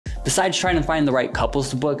Besides trying to find the right couples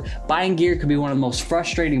to book, buying gear could be one of the most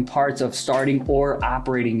frustrating parts of starting or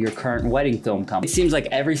operating your current wedding film company. It seems like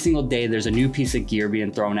every single day there's a new piece of gear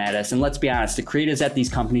being thrown at us, and let's be honest, the creatives at these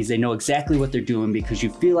companies, they know exactly what they're doing because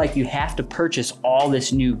you feel like you have to purchase all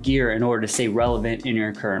this new gear in order to stay relevant in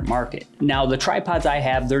your current market. Now, the tripods I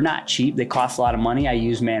have, they're not cheap. They cost a lot of money. I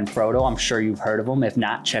use Manfrotto. I'm sure you've heard of them. If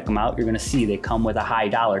not, check them out. You're gonna see they come with a high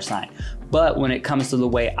dollar sign. But when it comes to the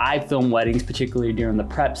way I film weddings, particularly during the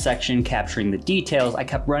prep section, capturing the details, I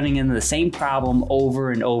kept running into the same problem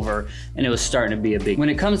over and over, and it was starting to be a big. When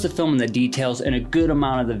it comes to filming the details and a good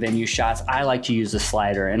amount of the venue shots, I like to use the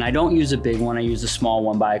slider, and I don't use a big one. I use a small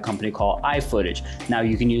one by a company called iFootage. Now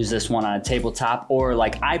you can use this one on a tabletop, or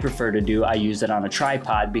like I prefer to do, I use it on a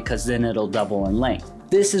tripod because then it'll double in length.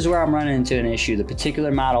 This is where I'm running into an issue. The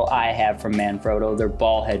particular model I have from Manfrotto, they're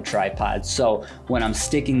ball head tripods. So when I'm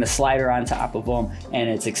sticking the slider on top of them and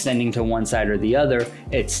it's extending to one side or the other,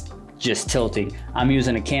 it's just tilting. I'm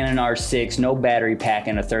using a Canon R6, no battery pack,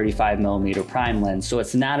 and a 35mm prime lens. So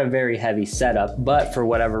it's not a very heavy setup, but for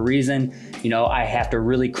whatever reason, you know, I have to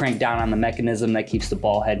really crank down on the mechanism that keeps the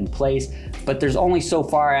ball head in place. But there's only so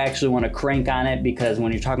far I actually want to crank on it, because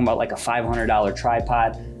when you're talking about like a $500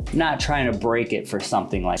 tripod, I'm not trying to break it for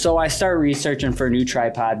something like that. So I start researching for a new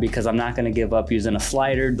tripod because I'm not going to give up using a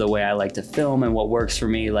slider the way I like to film and what works for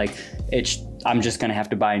me. Like I'm just gonna have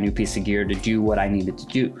to buy a new piece of gear to do what I needed to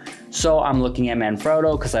do. So I'm looking at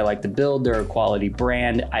Manfrotto because I like the build, they're a quality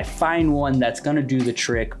brand. I find one that's gonna do the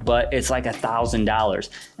trick, but it's like $1,000.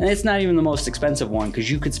 And it's not even the most expensive one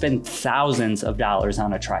because you could spend thousands of dollars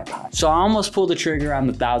on a tripod. So I almost pulled the trigger on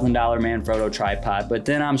the $1,000 Manfrotto tripod, but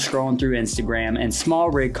then I'm scrolling through Instagram and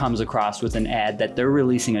SmallRig comes across with an ad that they're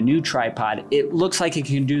releasing a new tripod. It looks like it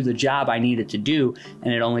can do the job I need it to do,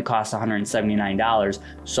 and it only costs $179.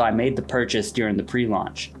 So I made the purchase during the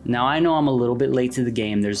pre-launch. Now I know I'm a little bit late to the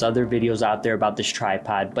game. There's other videos out there about this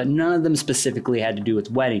tripod, but none of them specifically had to do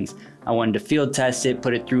with weddings. I wanted to field test it,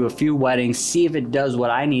 put it through a few weddings, see if it does what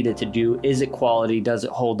I need it to do. Is it quality? Does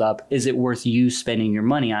it hold up? Is it worth you spending your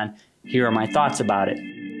money on? Here are my thoughts about it.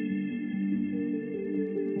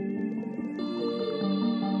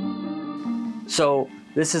 So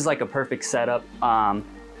this is like a perfect setup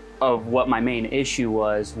of what my main issue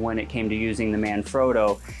was when it came to using the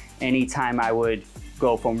Manfrotto. Anytime I would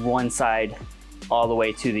go from one side all the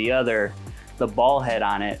way to the other, the ball head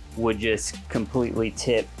on it would just completely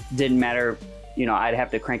tip. Didn't matter, you know, I'd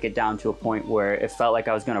have to crank it down to a point where it felt like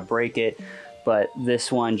I was gonna break it, but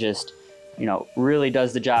this one just, you know, really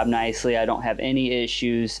does the job nicely. I don't have any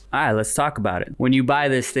issues. All right, let's talk about it. When you buy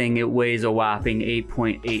this thing, it weighs a whopping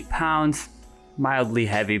 8.8 pounds. Mildly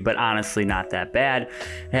heavy, but honestly not that bad.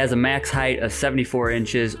 It has a max height of 74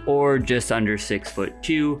 inches or just under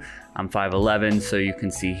 6'2". I'm 5'11", so you can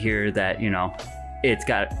see here that, you know, it's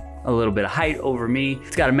got a little bit of height over me.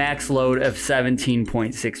 It's got a max load of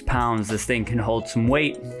 17.6 pounds. This thing can hold some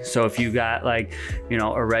weight. So if you got like, you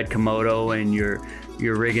know, a red Komodo and you're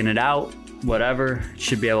rigging it out, whatever,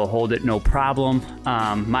 should be able to hold it no problem.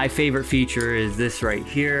 My favorite feature is this right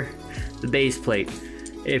here, the base plate.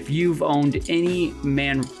 If you've owned any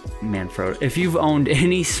Manfrotto, if you've owned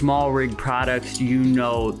any SmallRig products, you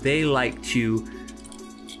know they like to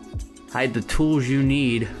hide the tools you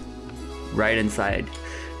need right inside.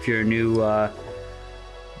 If you're a new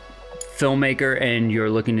filmmaker and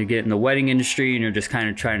you're looking to get in the wedding industry and you're just kind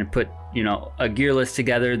of trying to put, you know, a gear list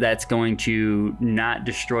together that's going to not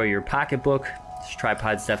destroy your pocketbook, this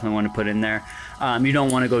tripod's definitely one to put in there. You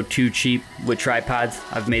don't want to go too cheap with tripods.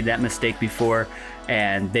 I've made that mistake before,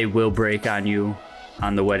 and they will break on you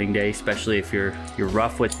on the wedding day, especially if you're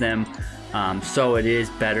rough with them. So it is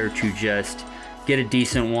better to just get a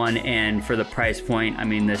decent one, and for the price point, I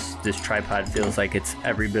mean, this tripod feels like it's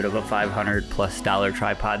every bit of a $500+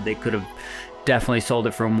 tripod. They could have definitely sold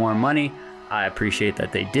it for more money. I appreciate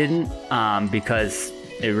that they didn't, because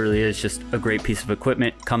it really is just a great piece of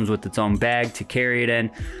equipment. Comes with its own bag to carry it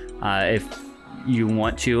in if you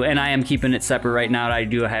want to, and I am keeping it separate right now. I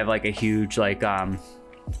do have like a huge like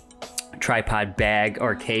tripod bag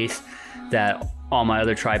or case that all my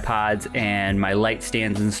other tripods and my light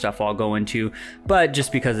stands and stuff all go into, but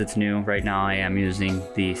just because it's new right now, I am using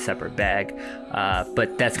the separate bag.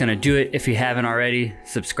 But that's gonna do it. If you haven't already,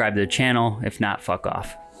 subscribe to the channel. If not, fuck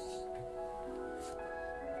off.